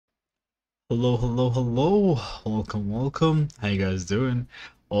Hello, hello, hello. Welcome. How you guys doing?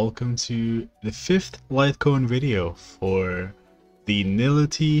 Welcome to the fifth light cone video for the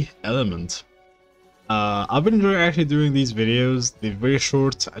Nihility element. I've been enjoying actually doing these videos. They're very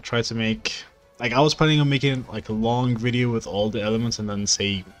short. I try to make, like, I was planning on making like a long video with all the elements and then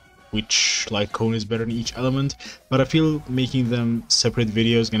say which light cone is better in each element, but I feel making them separate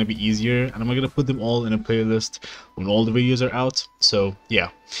videos is gonna be easier, and I'm gonna put them all in a playlist when all the videos are out. So yeah.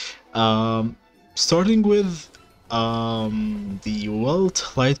 Starting with the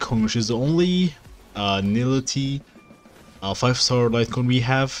Welt light cone, which is the only Nihility 5-star light cone we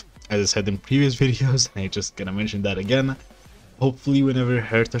have, as I said in previous videos, and I just gonna mention that again. Hopefully whenever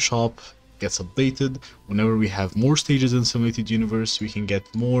Hertha Shop gets updated, whenever we have more stages in Simulated Universe, we can get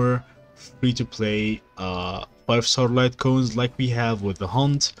more free-to-play 5-star light cones like we have with the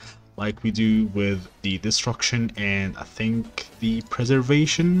Hunt, like we do with the Destruction, and I think the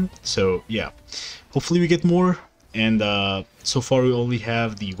Preservation. So yeah, hopefully we get more, and so far we only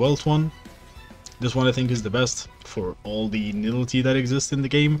have the Wealth one. This one I think is the best for all the Nihility that exists in the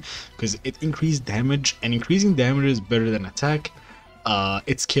game, because it increased damage, and increasing damage is better than attack.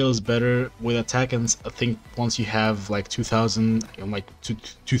 It scales better with attack, and I think once you have like 2000, like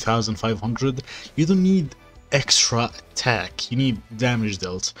 2500, you don't need extra attack, you need damage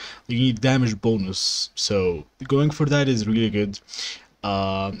dealt, you need damage bonus, so going for that is really good.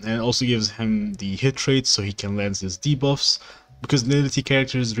 And it also gives him the hit rate so he can land his debuffs, because Nihility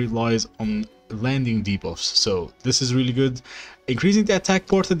characters relies on landing debuffs, so this is really good. Increasing the attack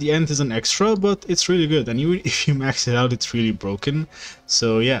part at the end is an extra, but it's really good, and even if you max it out it's really broken.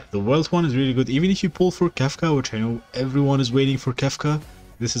 So yeah, the Wealth one is really good. Even if you pull for Kefka, which I know everyone is waiting for Kefka,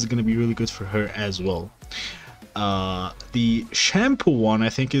 this is going to be really good for her as well. The Shampoo one I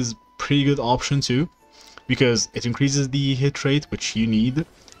think is pretty good option too, because it increases the hit rate, which you need,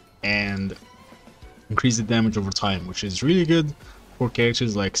 and increase the damage over time, which is really good for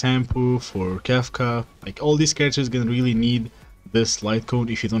characters like Shampoo, for Kefka. Like, all these characters gonna really need this light cone.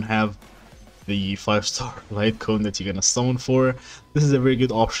 If you don't have the 5-star light cone that you're gonna summon for, this is a very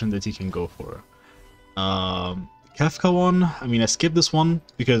good option that you can go for. Kefka one, I mean, I skipped this one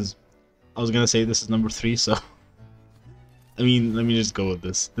because I was gonna say this is number 3, so I mean, let me just go with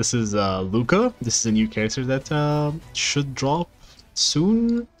this. This is Luca. This is a new character that should drop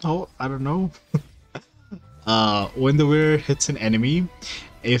soon. Oh, I don't know. When the wearer hits an enemy,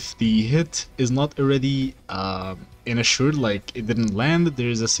 if the hit is not already assured, like it didn't land, there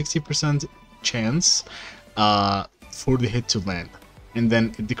is a 60% chance for the hit to land, and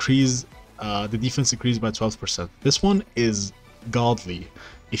then it decreases, the defense decreases by 12%. This one is godly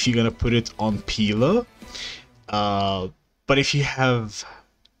if you're gonna put it on Pila. But if you have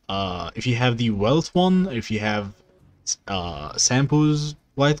the Wealth one, if you have Sampo's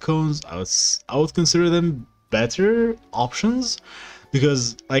light cones, I would consider them better options,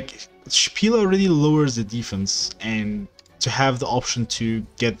 because like Pila already lowers the defense, and to have the option to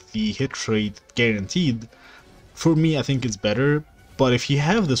get the hit rate guaranteed, for me I think it's better. But if you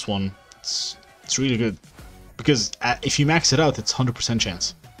have this one, it's really good, because if you max it out, it's 100%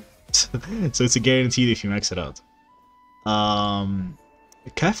 chance. So it's a guaranteed if you max it out.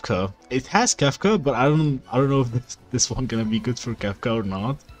 Kefka, it has Kefka, but I don't know if this one gonna be good for Kefka or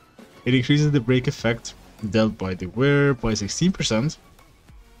not. It increases the break effect dealt by the wearer by 16%.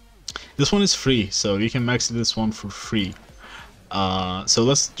 This one is free, so you can max this one for free. So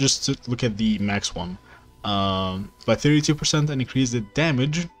let's just look at the max one. By 32%, and increase the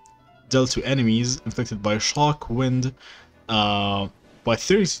damage dealt to enemies inflicted by shock wind by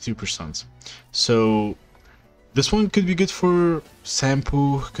 32%. So this one could be good for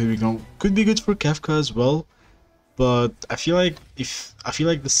Shampoo, could be good for Kefka as well, but I feel like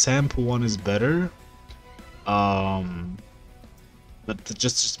the Shampoo one is better. But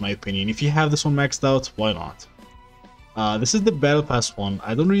just my opinion. If you have this one maxed out, why not? This is the Battle Pass one.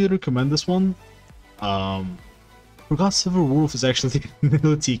 I don't really recommend this one. Forgot Silver Wolf is actually a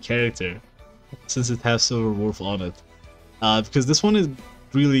Nihility character, since it has Silver Wolf on it. Because this one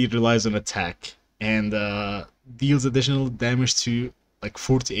really relies on attack, and deals additional damage to like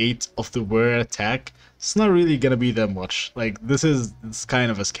 48 of the wearer attack. It's not really gonna be that much. Like, it's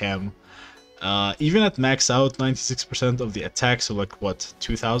kind of a scam. Even at max out, 96% of the attack, so like what,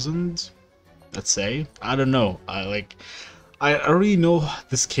 2000, let's say? I don't know. I already know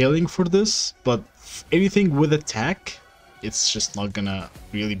the scaling for this, but anything with attack, it's just not gonna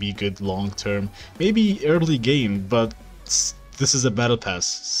really be good long term. Maybe early game, but this is a battle pass,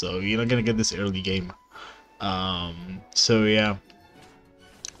 so you're not gonna get this early game. So yeah,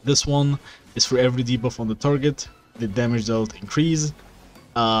 this one is for every debuff on the target, the damage dealt increase,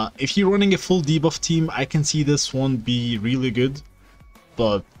 If you're running a full debuff team, I can see this one be really good,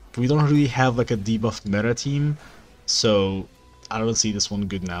 but we don't really have like a debuff meta team, so I don't see this one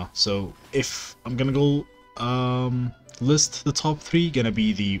good now. So if I'm gonna go list the top three, gonna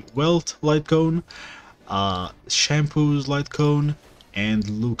be the Welt Light Cone, Shampoo's Light Cone, and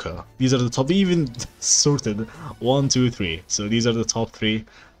Luca. These are the top, even sorted 1, 2, 3. So these are the top three,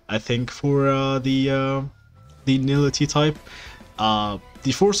 I think, for the Nihility type.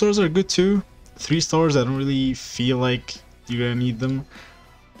 The 4 stars are good too. 3 stars, I don't really feel like you're gonna need them.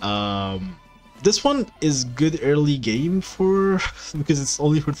 This one is good early game for because it's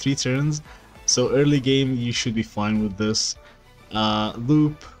only for 3 turns. So early game you should be fine with this.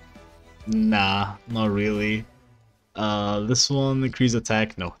 Loop, nah, not really. This one, increase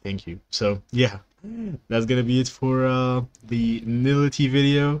attack, no, thank you. So yeah, that's gonna be it for the Nihility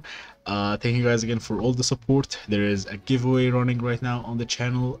video. Thank you guys again for all the support. There is a giveaway running right now on the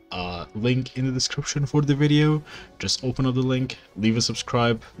channel, link in the description for the video. Just open up the link, leave a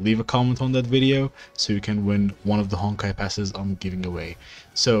subscribe, leave a comment on that video so you can win one of the Honkai passes I'm giving away.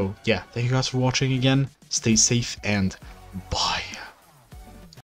 So yeah, thank you guys for watching again, stay safe and bye.